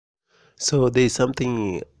So there is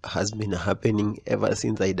something has been happening ever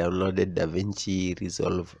since I downloaded Davinci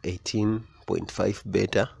Resolve 18.5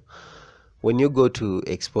 beta. When you go to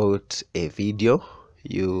export a video,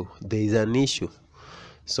 there is an issue.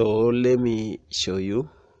 So let me show you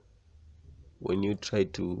when you try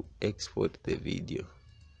to export the video.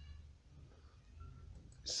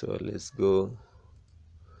 So let's go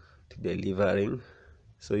to delivering.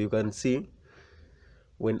 So you can see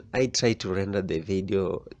when I try to render the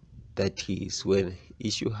video, that is when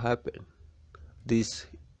issue happen. This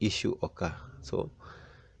issue occur. So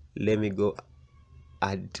let me go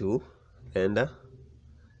add to render.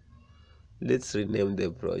 Let's rename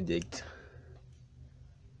the project.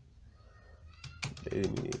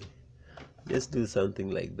 Let me just do something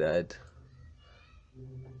like that.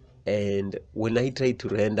 And when I try to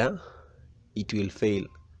render, it will fail.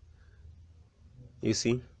 You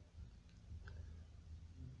see,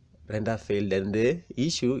 render failed, and the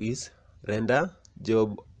issue is render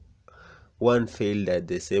job 1 failed at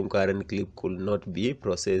the same current clip could not be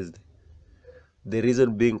processed. The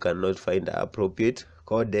reason being cannot find an appropriate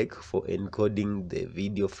codec for encoding the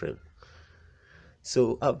video frame.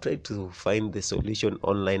 So I've tried to find the solution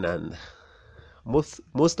online, and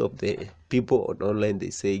most of the people on online,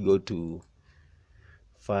 they say go to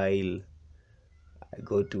file,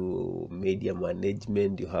 go to media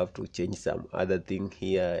management, you have to change some other thing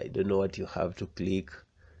here. I don't know what you have to click,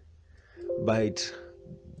 but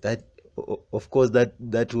that, of course,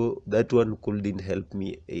 that one couldn't help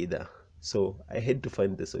me either. So I had to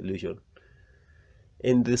find the solution,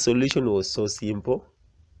 and the solution was so simple.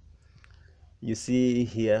 You see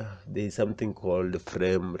here, there is something called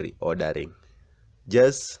frame reordering.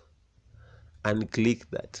 Just unclick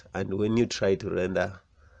that, and when you try to render,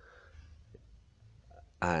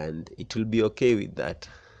 and it will be okay with that.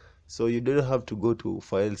 So you don't have to go to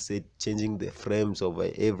file set, changing the frames over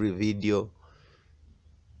every video.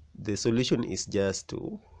 The solution is just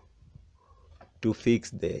to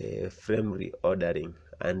fix the frame reordering,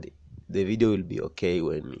 and the video will be okay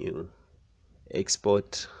when you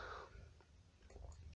export.